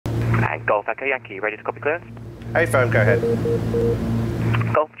Golf Echo Yankee, ready to copy clearance? Hey phone, go ahead.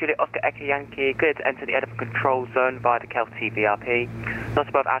 Golf Juliet Oscar Echo Yankee, cleared to enter the Edinburgh control zone via the Kelty VRP. Not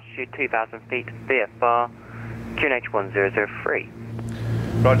above altitude 2,000 feet, VFR, QNH1003.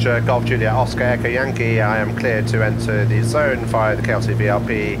 Roger, Golf Juliet Oscar Echo Yankee, I am cleared to enter the zone via the Kelty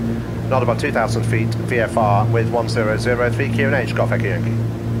VRP. Not above 2,000 feet, VFR with 1003 QNH, Golf Echo Yankee.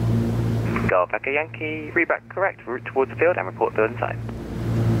 Golf Echo Yankee, read back correct, route towards the field and report field inside.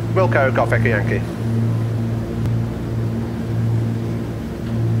 Wilco, Golf Echo Yankee.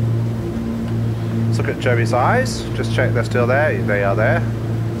 Let's look at Joey's eyes, just check they're still there, they are there.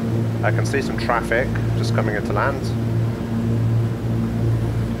 I can see some traffic just coming into land.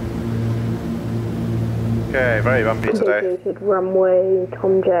 Okay, very bumpy today. Runway,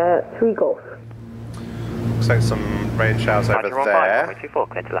 Tomjet, 3 Golf. Looks like some rain showers over there. 24,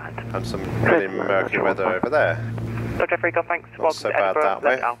 clear to land. And some really murky weather over there. Dr. 3 Golf, thanks. Not so bad that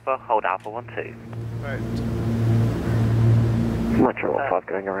way. Left Alpha, hold Alpha 12. Right. Nitro 15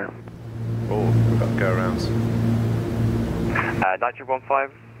 going around. Oh, we've got go-arounds. Nitro 15,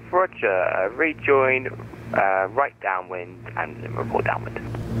 roger, rejoin, right downwind and report downwind.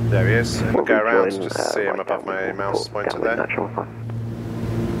 There he is, in the go-arounds, just see him above my mouse pointer there.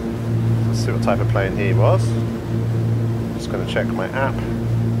 Let's see what type of plane he was. Just going to check my app.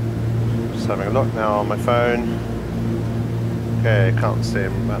 Just having a look now on my phone. Okay, can't see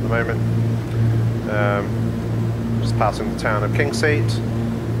him at the moment. Just passing the town of Kingseat.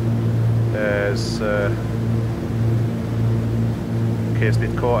 There's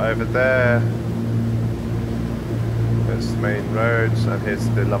Kearspeed Court over there. There's the main roads, and here's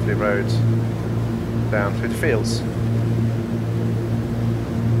the lovely road down through the fields.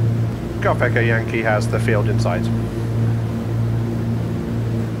 Golf Echo Yankee has the field in sight.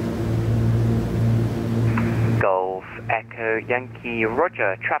 Golf Echo Yankee,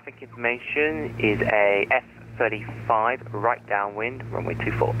 roger. Traffic information is a F35 right downwind, runway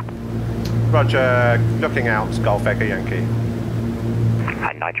 24. Roger, looking out, Golf Echo Yankee.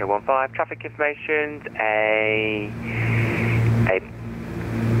 And Nitro 15, traffic information, a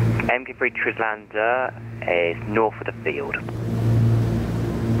MK3 Trislander is north of the field.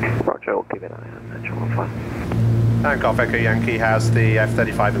 Roger, we'll keep an eye on Nitro 15. And Golf Echo Yankee has the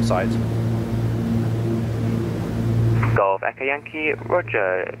F35 in sight. Golf Echo Yankee,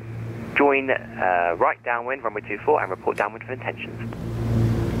 roger. Join right downwind, runway 24, and report downwind for intentions.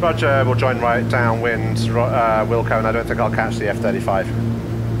 Roger, we'll join right downwind, Wilco, and I don't think I'll catch the F35.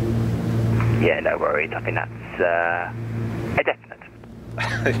 Yeah, no worries. I think that's a definite.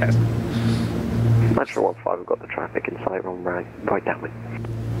 Yes. Nitro 15, we've got the traffic in sight on right downwind.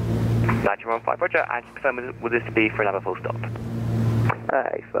 Nitro 15, roger, and confirm, will this be for another full stop?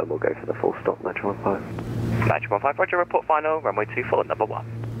 Firm will go for the full stop, Nitro 15. Nitro 15, roger, report final, runway 24, number 1.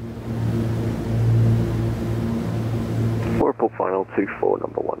 Report final 24,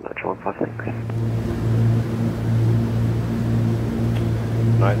 number 1, Nitro 15, thanks.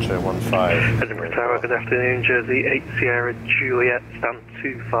 Nitro 15. Edinburgh Tower, good afternoon, Jersey 8 Sierra Juliet, stand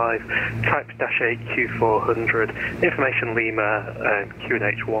 25, type -8 Q400, information Lima,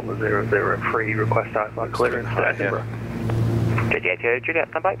 QNH 1003, request outside clearance to Edinburgh. Juliet,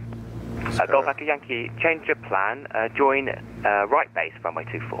 stand by. Golf Echo Yankee, change your plan, join right base runway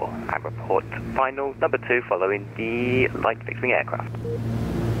 24 and report final number 2 following the light fixed-wing aircraft.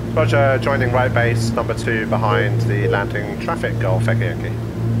 Roger, joining right base number 2 behind the landing traffic, Golf Echo Yankee.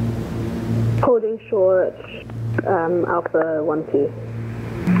 Holding short, Alpha 12.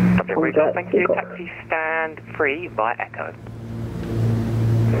 Thank you. Taxi stand 3 via Echo.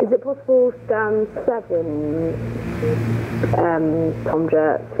 Is it possible stand 7,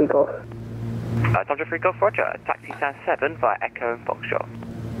 Tomjet, 3 Golf? Tomjet 3 Golf, roger. Taxi stand 7 via Echo and Foxtrot.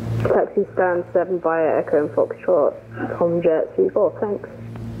 Taxi stand 7 via Echo and Foxtrot, Tomjet, 3 Golf, thanks.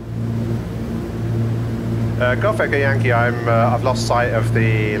 Golf Echo Yankee, I've lost sight of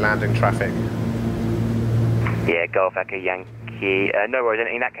the landing traffic. Yeah, Golf Echo Yankee, no worries.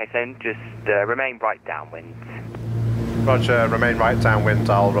 In that case then, just remain right downwind. Roger, remain right downwind,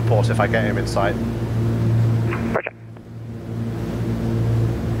 I'll report if I get him in sight. Roger.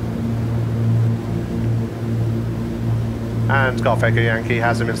 And Golf Echo Yankee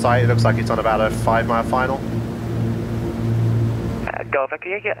has him in sight, it looks like he's on about a 5-mile final. Golf Echo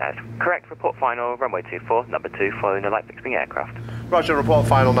Yankee, that's correct, report final, runway 24, number 2, following the light fixed-wing aircraft. Roger, report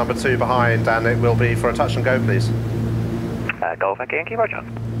final number 2 behind, and it will be for a touch and go, please. Golf Echo Yankee, roger.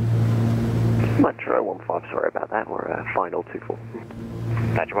 Nitro 15, sorry about that, we're final 24.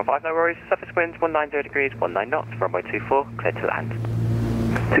 Nitro 15, no worries, surface winds 190 degrees, 19 knots, runway 24, clear to land.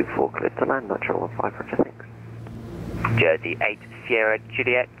 24, clear to land, Nitro 15, roger, thanks. Jersey 8 Sierra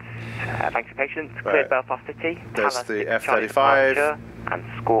Juliet, Thanks for your patience. Cleared Belfast City. There's Tower the 6 Charlie F-35. departure, and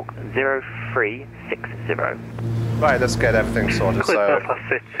Squawk 0360. Right, let's get everything sorted. Cleared So, Belfast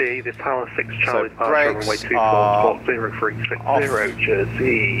City, the Tower 6 Charlie departure, brakes runway 24, are Squawk 0360,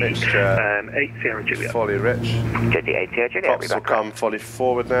 Jersey, mixture 8 Sierra Juliet. fully rich. Jersey 8 Sierra Juliet. Props will come fully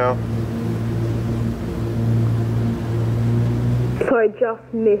forward now. Sorry, just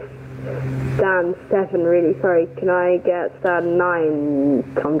missed stand 7, really sorry. Can I get stand 9,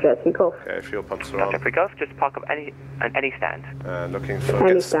 Tomjet, take off? Okay, fuel pumps are Gotcha, on. free golf, just park up any stand. Looking for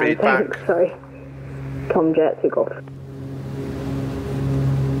Any get stand, speed back. thanks, sorry. Tomjet, take off.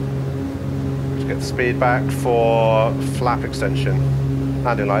 To get speed back for flap extension.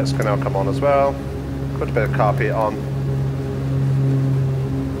 Landing lights can now come on as well. Put a bit of carpet on.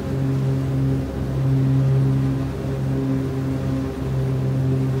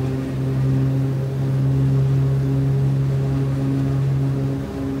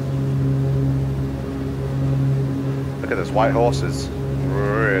 Look at those white horses.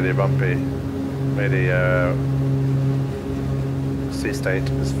 Really bumpy. Really, sea state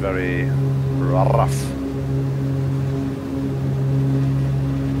is very rough.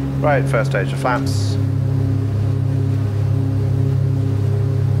 Right, first stage of flaps.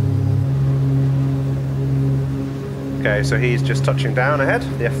 Okay, so he's just touching down ahead,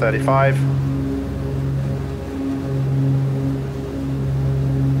 the F-35.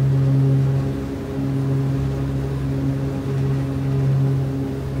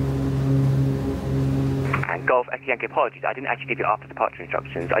 And Golf Echo Yankee, apologies, I didn't actually give you after departure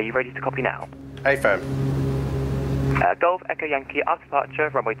instructions. Are you ready to copy now? AFM. Golf Echo Yankee, after departure,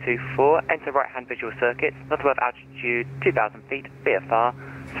 runway 24, enter right-hand visual circuit, not above altitude 2,000 feet, VFR,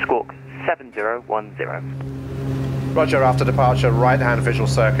 Squawk 7010. Roger, after departure, right-hand visual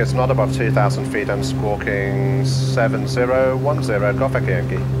circuits, not above 2,000 feet and squawking 7010, Golf Echo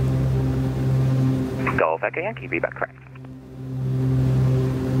Yankee. Golf Echo Yankee, feedback correct.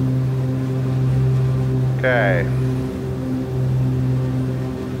 Okay.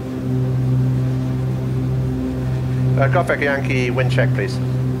 Golf Echo Yankee, wind check, please.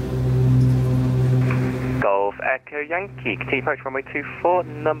 Golf Echo Yankee, continue approach runway 24,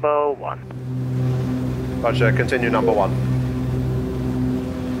 number 1. Roger, continue number 1.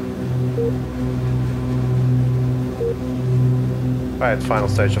 Right, final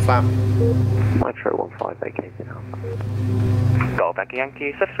stage of flap. Nitro 15 vacated now. Golf Echo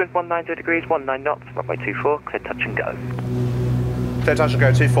Yankee, surface wind 190 degrees, 19 knots, runway 24, clear touch and go. Clear touch and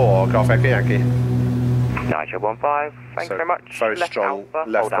go 24, Golf Echo Yankee. Nitro 15, thanks So very much. very left strong Alpha,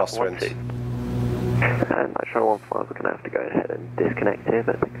 left hold Alpha crosswind. 12. And Nitro 15, we're going to have to go ahead and disconnect here,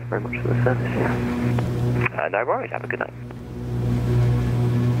 but thanks very much for the service. No worries, have a good night.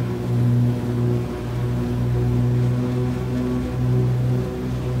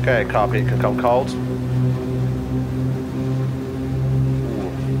 Okay, carpet can come cold.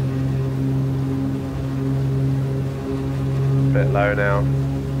 Bit low now.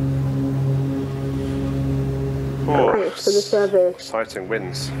 Thanks for the service, Exciting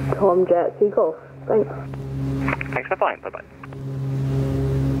winds. Tomjet, take off. Thanks. Thanks for flying, bye-bye.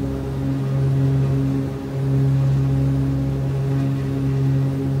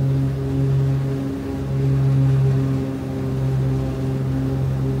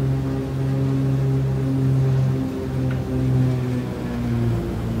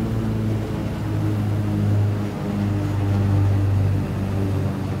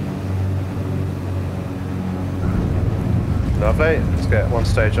 Lovely. Let's get one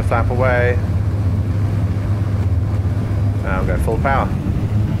stage of flap away. Now go full power.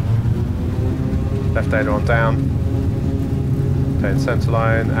 Left aileron down. Rotate centre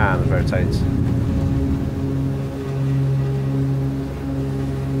line and rotate.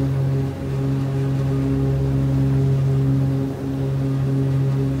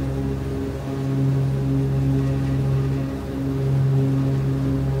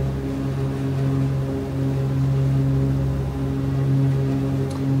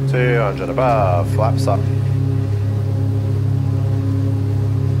 Above, flaps up.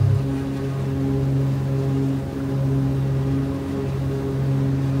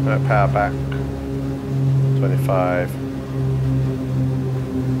 Right, power back. 25.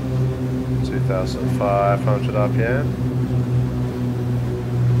 2,500 RPM.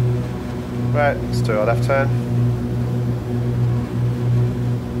 Right, let's do our left turn.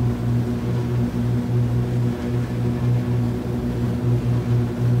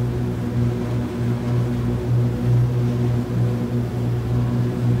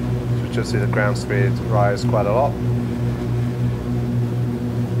 See the ground speed rise quite a lot.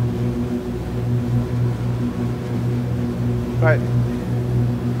 Right,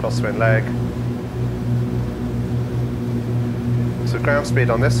 crosswind leg. So ground speed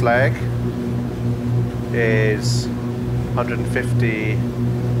on this leg is 150,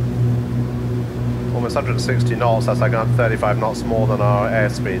 almost 160 knots. That's like 35 knots more than our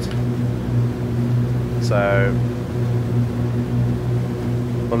airspeed. So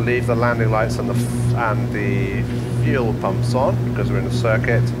we'll leave the landing lights and the fuel pumps on because we're in a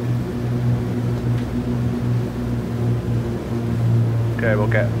circuit. Okay, we'll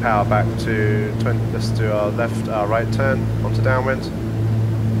get power back to 20. Let's do our right turn onto downwind.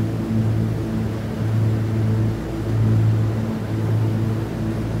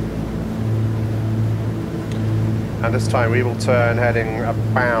 And this time we will turn heading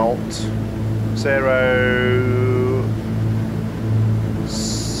about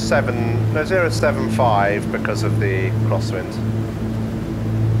 075 because of the crosswind.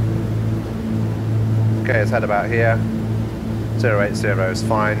 Okay, let's head about here. 080 is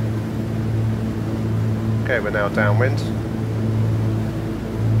fine. Okay, we're now downwind.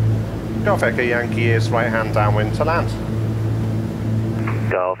 Golf Echo Yankee is right hand downwind to land.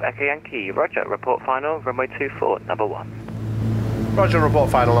 Golf Echo Yankee, roger, report final, runway 24, number 1. Roger,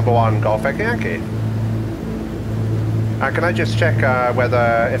 report final number 1, Golf Echo Yankee. Can I just check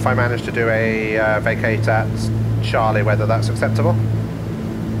whether, if I manage to do a vacate at Charlie, whether that's acceptable?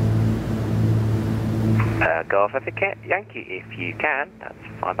 Golf Echo Yankee, if you can, that's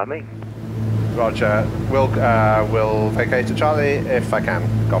fine by me. Roger, we'll vacate at Charlie if I can,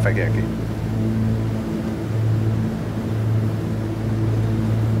 Golf Echo Yankee.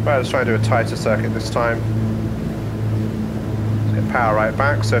 Right, let's try and do a tighter circuit this time. Let's get power right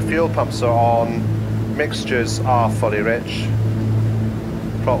back. So fuel pumps are on, mixtures are fully rich.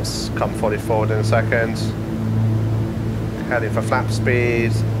 Props come fully forward in a second. Heading for flap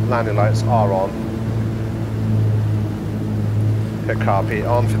speed, landing lights are on. Get carb heat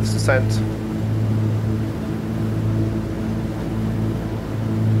on for this descent.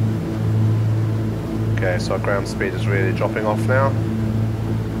 Okay, so our ground speed is really dropping off now.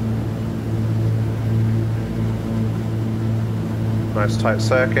 Nice tight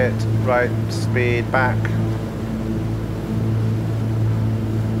circuit, right speed back.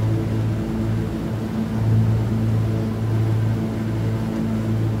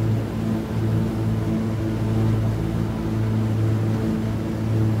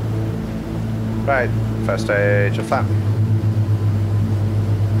 Right, first stage of flap.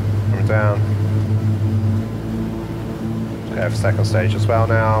 Coming down. Okay, for second stage as well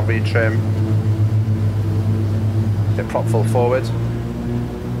now, retrim. Get prop full forward.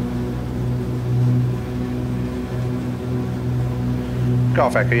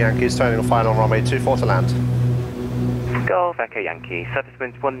 Golf Echo Yankee is turning the final runway 24 to land. Golf Echo Yankee, surface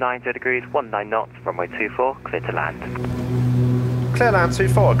winds 190 degrees, 19 knots, runway 24, clear to land. Clear land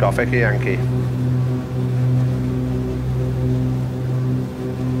 24, Golf Echo Yankee.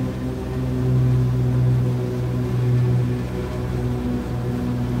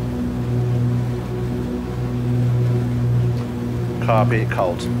 Car beat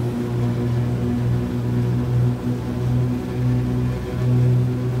cold.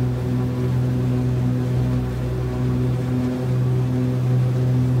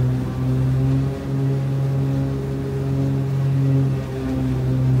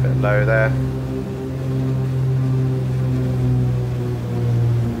 Bit low there.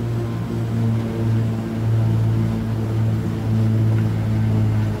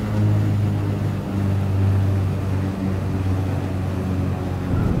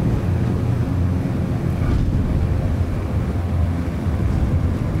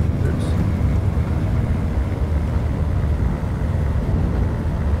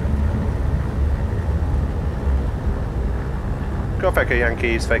 Golf Echo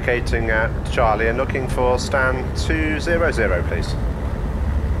Yankees vacating at Charlie and looking for stand 200, please.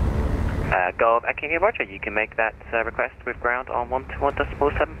 Golf Echo Yankee, roger, you can make that request with ground on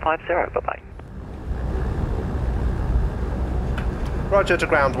 121.750, bye-bye. Roger to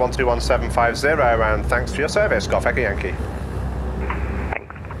ground 121.750 and thanks for your service, Golf Echo Yankee.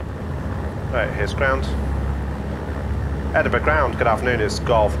 Thanks. Right, here's ground. Edinburgh ground, good afternoon, is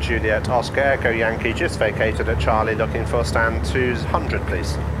Golf Juliet Oscar Echo Yankee, just vacated at Charlie, looking for stand 200,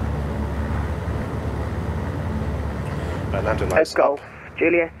 please. Landing lights Golf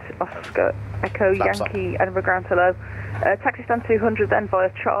Juliet Oscar Echo Flaps Yankee, Edinburgh ground, hello. Taxi stand 200 then via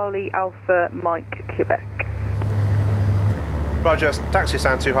Charlie Alpha Mike Quebec. Roger, taxi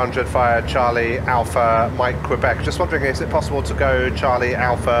stand 200 via Charlie Alpha Mike Quebec. Just wondering, is it possible to go Charlie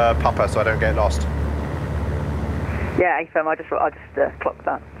Alpha Papa so I don't get lost? Yeah, AFM, I just clocked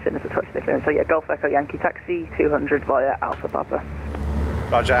that as soon as I touched the clearance. So yeah, Golf Echo Yankee taxi 200 via Alpha Papa.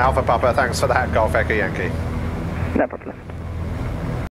 Roger, Alpha Papa, thanks for that, Golf Echo Yankee. No problem.